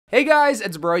Hey guys,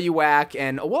 it's Bro You Whack,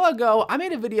 and a while ago I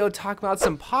made a video talking about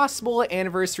some possible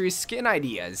anniversary skin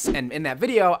ideas, and in that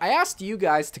video I asked you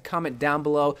guys to comment down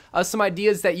below some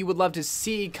ideas that you would love to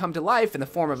see come to life in the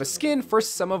form of a skin for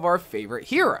some of our favorite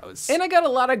heroes. And I got a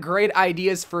lot of great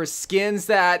ideas for skins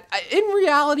that in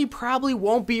reality probably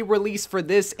won't be released for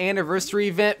this anniversary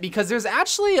event, because there's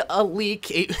actually a leak,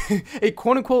 a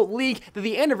quote-unquote leak, that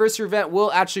the anniversary event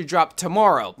will actually drop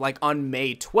tomorrow, like on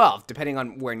May 12th, depending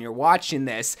on when you're watching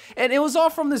this. And it was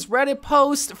all from this Reddit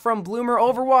post from Bloomer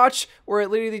Overwatch, where it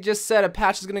literally just said a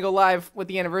patch is gonna go live with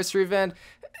the anniversary event.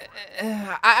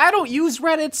 I don't use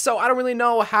Reddit, so I don't really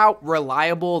know how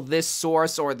reliable this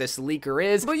source or this leaker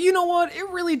is. But you know what? It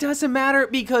really doesn't matter,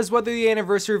 because whether the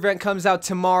anniversary event comes out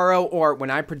tomorrow or when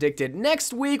I predicted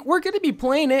next week, we're gonna be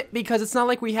playing it, because it's not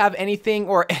like we have anything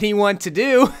or anyone to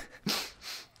do.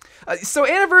 So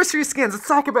anniversary skins, let's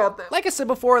talk about them. Like I said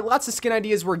before, lots of skin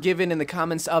ideas were given in the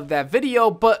comments of that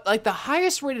video, but like the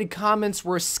highest rated comments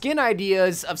were skin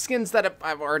ideas of skins that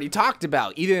I've already talked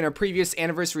about, either in a previous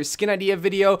anniversary skin idea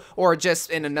video or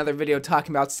just in another video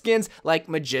talking about skins like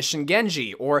Magician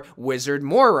Genji or Wizard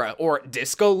Moira or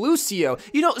Disco Lucio.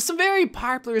 You know, some very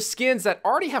popular skins that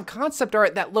already have concept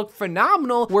art that look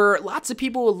phenomenal, where lots of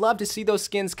people would love to see those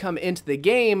skins come into the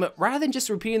game, rather than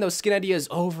just repeating those skin ideas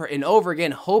over and over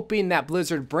again, hoping that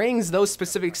Blizzard brings those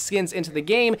specific skins into the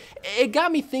game. It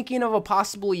got me thinking of a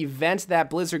possible event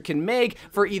that Blizzard can make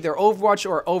for either Overwatch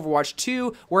or Overwatch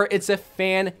 2, where it's a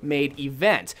fan-made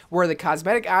event, where the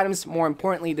cosmetic items, more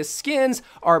importantly the skins,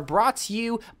 are brought to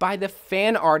you by the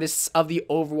fan artists of the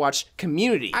Overwatch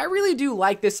community. I really do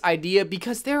like this idea,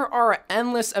 because there are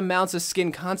endless amounts of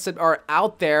skin concept art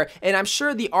out there, and I'm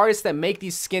sure the artists that make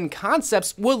these skin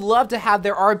concepts would love to have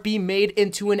their art be made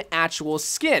into an actual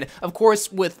skin. Of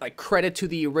course, with like credit to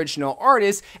the original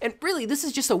artist, and really this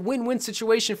is just a win-win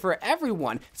situation for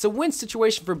everyone. It's a win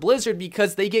situation for Blizzard,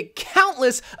 because they get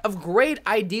countless of great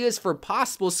ideas for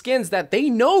possible skins that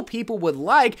they know people would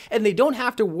like, and they don't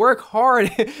have to work hard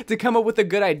to come up with a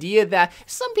good idea that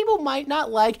some people might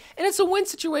not like. And it's a win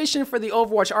situation for the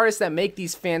Overwatch artists that make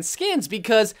these fan skins,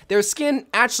 because their skin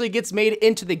actually gets made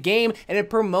into the game, and it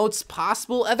promotes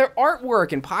possible other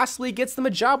artwork and possibly gets them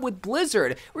a job with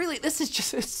Blizzard. Really, this is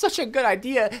just such a good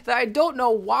idea that I don't know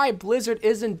why Blizzard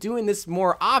isn't doing this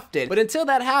more often. But until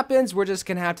that happens, we're just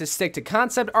gonna have to stick to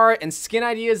concept art and skin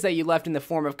ideas that you left in the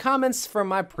form of comments from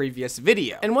my previous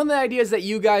video. And one of the ideas that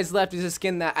you guys left is a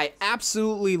skin that I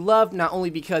absolutely love, not only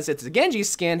because it's a Genji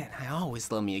skin, and I always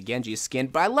love me a Genji skin,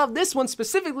 but I love this one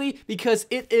specifically because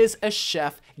it is a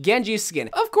chef Genji skin.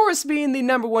 Of course, being the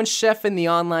 #1 chef in the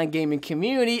online gaming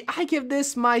community, I give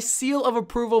this my seal of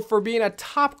approval for being a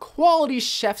top quality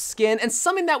chef skin, and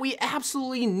something that we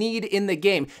absolutely need in the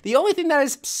game. The only thing that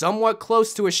is somewhat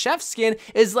close to a chef skin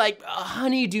is like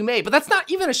Honeydew May, but that's not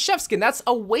even a chef skin, that's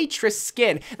a waitress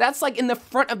skin. That's like in the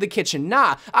front of the kitchen.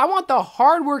 Nah, I want the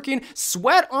hardworking,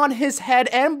 sweat on his head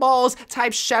and balls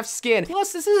type chef skin.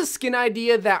 Plus, this is a skin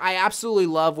idea that I absolutely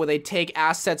love, where they take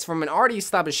assets from an already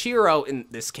established hero, in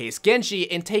this case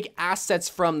Genji, and take assets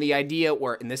from the idea,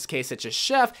 where in this case it's a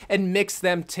chef, and mix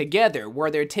them together,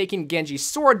 where they're taking Genji's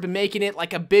sword but making it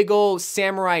like a big old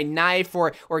samurai knife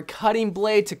or cutting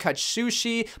blade to cut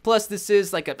sushi. Plus, this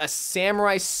is like a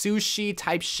samurai sushi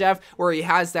type chef, where he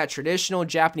has that traditional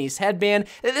Japanese headband.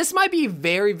 This might be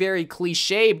very, very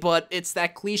cliche, but it's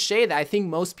that cliche that I think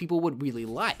most people would really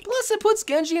like. Plus, it puts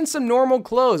Genji in some normal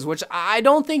clothes, which I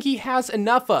don't think he has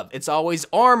enough of. It's always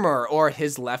armor, or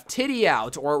his left titty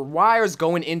out, or wires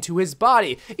going into his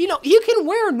body. You know, you can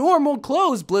wear normal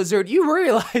clothes, Blizzard. You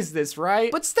realize this,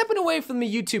 right? But stepping away from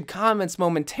the YouTube comments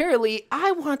momentarily,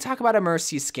 I want to talk about a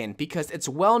Mercy skin, because it's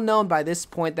well known by this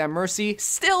point that Mercy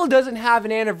still doesn't have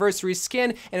an anniversary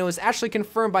skin, and it was actually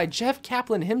confirmed by Jeff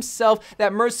Kaplan himself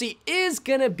that Mercy is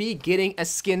gonna be getting a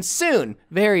skin soon.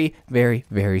 Very, very,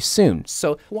 very soon.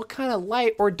 So what kind of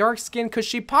light or dark skin could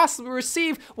she possibly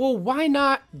receive? Well, why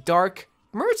not Dark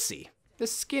Mercy? The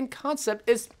skin concept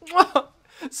is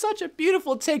such a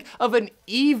beautiful take of an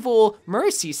evil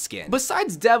Mercy skin.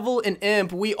 Besides Devil and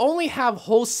Imp, we only have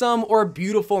wholesome or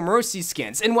beautiful Mercy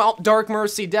skins. And while Dark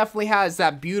Mercy definitely has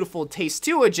that beautiful taste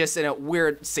to it, just in a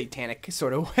weird satanic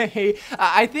sort of way,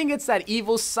 I think it's that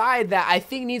evil side that I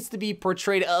think needs to be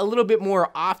portrayed a little bit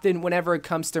more often whenever it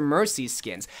comes to Mercy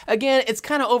skins. Again, it's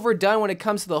kind of overdone when it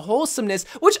comes to the wholesomeness,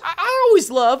 which I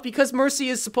always love, because Mercy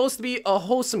is supposed to be a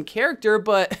wholesome character,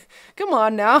 but come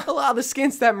on now. A lot of the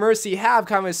skins that Mercy have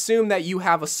kind of assume that you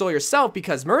have a soul yourself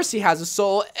because Mercy has a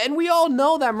soul, and we all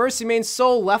know that Mercy Main's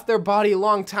soul left their body a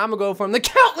long time ago from the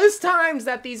countless times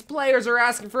that these players are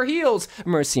asking for heals.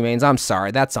 Mercy Mains, I'm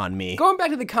sorry, that's on me. Going back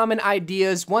to the common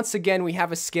ideas, once again, we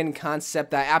have a skin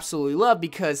concept that I absolutely love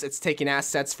because it's taking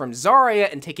assets from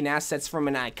Zarya and taking assets from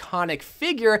an iconic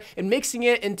figure and mixing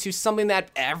it into something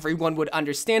that everyone would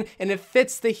understand, and it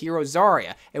fits the hero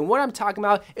Zarya. And what I'm talking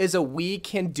about is a We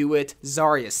Can Do It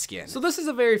Zarya skin. So this is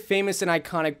a very famous and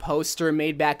iconic poster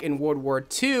made back in World War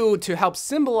II to help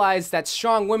symbolize that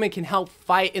strong women can help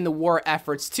fight in the war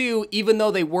efforts too, even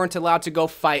though they weren't allowed to go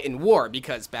fight in war,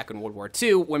 because back in World War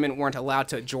II, women weren't allowed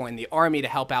to join the army to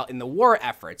help out in the war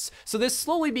efforts. So this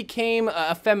slowly became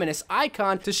a feminist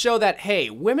icon to show that, hey,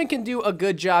 women can do a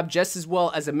good job just as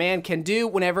well as a man can do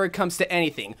whenever it comes to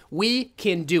anything. We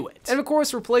can do it. And of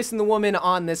course, replacing the woman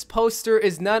on this poster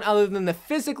is none other than the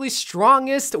physically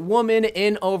strongest woman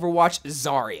in Overwatch,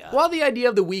 Zarya. While the idea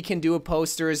of the We Can Do It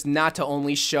poster is not to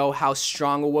only show how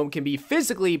strong a woman can be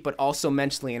physically, but also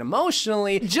mentally and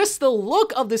emotionally, just the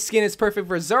look of the skin is perfect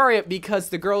for Zarya because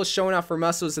the girl is showing off her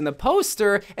muscles in the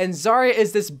poster, and Zarya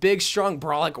is this big, strong,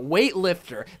 brolic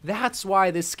weightlifter. That's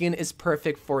why this skin is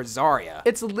perfect for Zarya.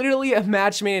 It's literally a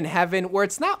match made in heaven where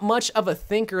it's not much of a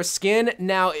thinker skin.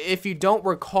 Now, if you don't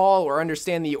recall or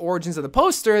understand the origins of the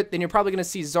poster, then you're probably gonna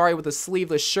see Zarya with a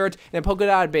sleeveless shirt and a polka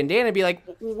dotted bandana and be like,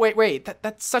 wait,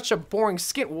 that's such a boring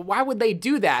skin. Why would they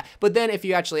do that? But then if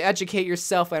you actually educate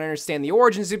yourself and understand the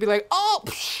origins, you'd be like, oh,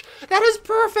 that is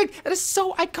perfect. That is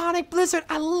so iconic, Blizzard.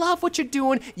 I love what you're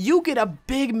doing. You get a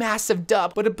big, massive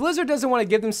dub. But if Blizzard doesn't want to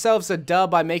give themselves a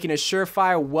dub by making a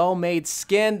surefire, well-made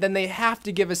skin, then they have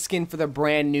to give a skin for the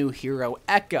brand new hero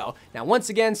Echo. Now, once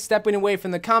again, stepping away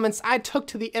from the comments, I took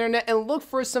to the internet and looked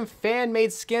for some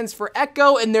fan-made skins for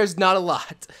Echo, and there's not a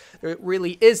lot. There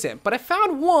really isn't. But I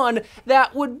found one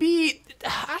that would be,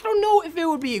 I don't know if it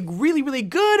would be really, really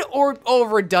good or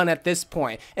overdone at this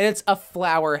point, and it's a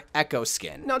flower Echo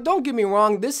skin. Now, don't get me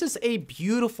wrong, this is a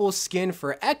beautiful skin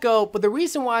for Echo, but the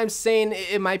reason why I'm saying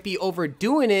it might be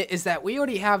overdoing it is that we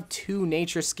already have two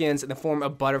nature skins in the form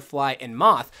of Butterfly and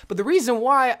Moth. But the reason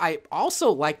why I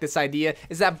also like this idea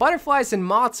is that butterflies and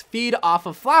moths feed off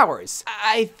of flowers.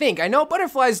 I know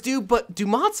butterflies do, but do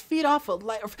moths feed off of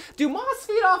light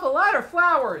or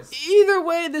flowers? Either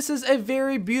way, this is a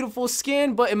very beautiful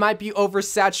skin, but it might be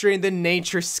oversaturating the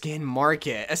nature skin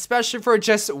market, especially for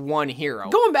just one hero.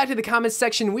 Going back to the comments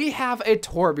section, we have a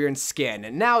Torbjorn skin.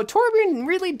 Now, Torbjorn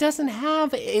really doesn't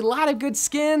have a lot of good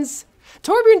skins.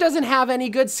 Torbjorn doesn't have any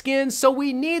good skins, so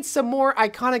we need some more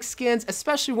iconic skins,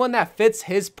 especially one that fits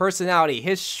his personality,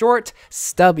 his short,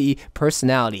 stubby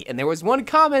personality. And there was one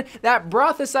comment that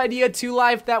brought this idea to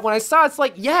life that when I saw it, it's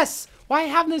like, yes! Why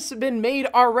haven't this been made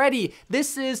already?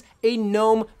 This is a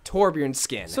gnome Torbjorn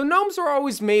skin. So gnomes were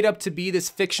always made up to be this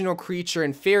fictional creature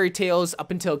in fairy tales up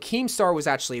until Keemstar was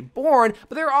actually born,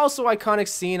 but they're also iconic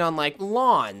seen on like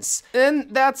lawns. And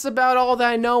that's about all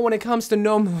that I know when it comes to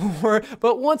gnome lore.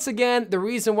 But once again, the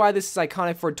reason why this is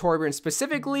iconic for Torbjorn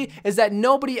specifically is that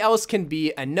nobody else can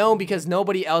be a gnome because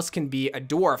nobody else can be a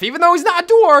dwarf. Even though he's not a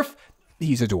dwarf,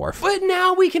 he's a dwarf. But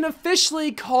now we can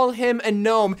officially call him a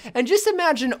gnome, and just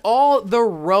imagine all the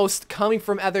roast coming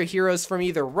from other heroes from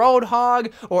either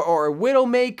Roadhog or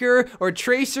Widowmaker or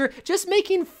Tracer, just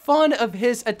making fun of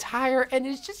his attire and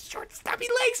his just short stubby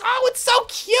legs. Oh, it's so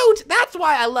cute. That's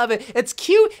why I love it. It's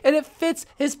cute and it fits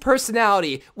his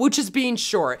personality, which is being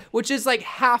short, which is like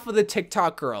half of the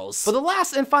TikTok girls. But the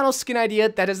last and final skin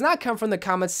idea that does not come from the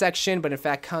comments section, but in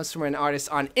fact comes from an artist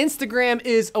on Instagram,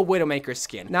 is a Widowmaker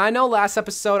skin. Now, I know last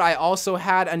episode I also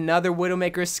had another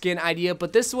Widowmaker skin idea,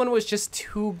 but this one was just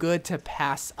too good to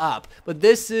pass up. But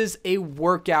this is a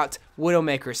workout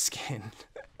Widowmaker skin.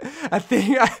 I think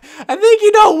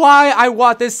you know why I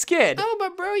want this skin. Oh,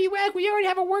 but bro, you act, we already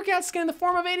have a workout skin in the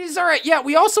form of 80s. Alright, yeah,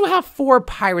 we also have 4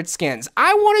 pirate skins.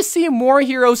 I want to see more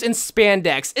heroes in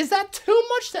spandex. Is that too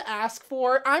much to ask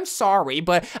for? I'm sorry,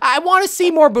 but I want to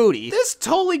see more booty. This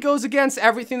totally goes against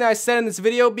everything that I said in this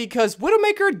video because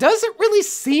Widowmaker doesn't really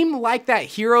seem like that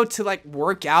hero to like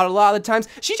work out a lot of the times.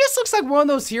 She just looks like one of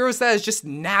those heroes that is just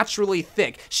naturally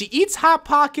thick. She eats Hot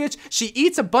Pockets, she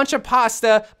eats a bunch of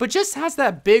pasta, but just has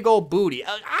that big old booty.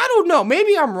 I don't know,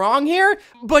 maybe I'm wrong here,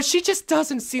 but she just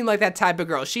doesn't doesn't seem like that type of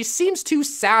girl. She seems too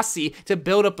sassy to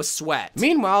build up a sweat.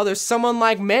 Meanwhile, there's someone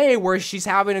like May where she's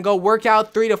having to go work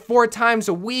out 3 to 4 times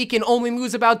a week and only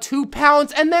lose about 2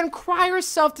 pounds and then cry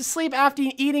herself to sleep after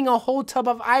eating a whole tub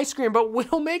of ice cream. But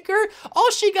Widowmaker, all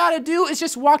she gotta do is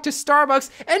just walk to Starbucks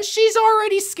and she's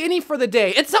already skinny for the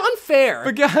day. It's unfair.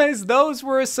 But guys, those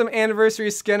were some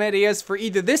anniversary skin ideas for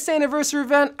either this anniversary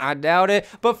event, I doubt it,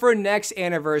 but for next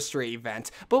anniversary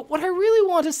event. But what I really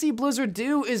want to see Blizzard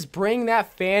do is bring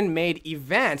that fan-made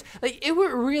event. Like, it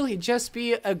would really just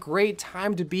be a great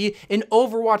time to be an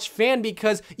Overwatch fan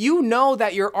because you know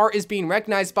that your art is being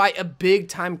recognized by a big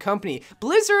time company.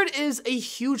 Blizzard is a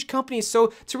huge company,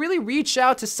 so to really reach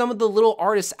out to some of the little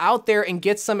artists out there and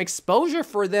get some exposure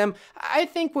for them, I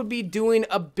think would be doing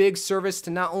a big service to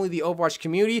not only the Overwatch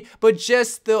community, but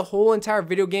just the whole entire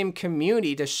video game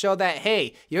community to show that,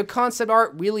 hey, your concept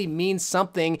art really means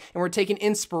something and we're taking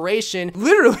inspiration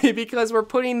literally because we're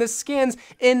putting the skins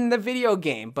in the video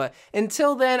game. But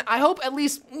until then, I hope at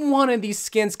least one of these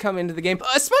skins come into the game,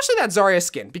 especially that Zarya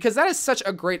skin, because that is such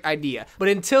a great idea. But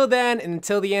until then, and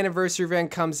until the anniversary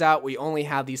event comes out, we only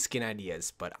have these skin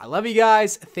ideas. But I love you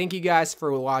guys. Thank you guys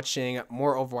for watching.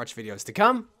 More Overwatch videos to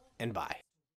come, and bye.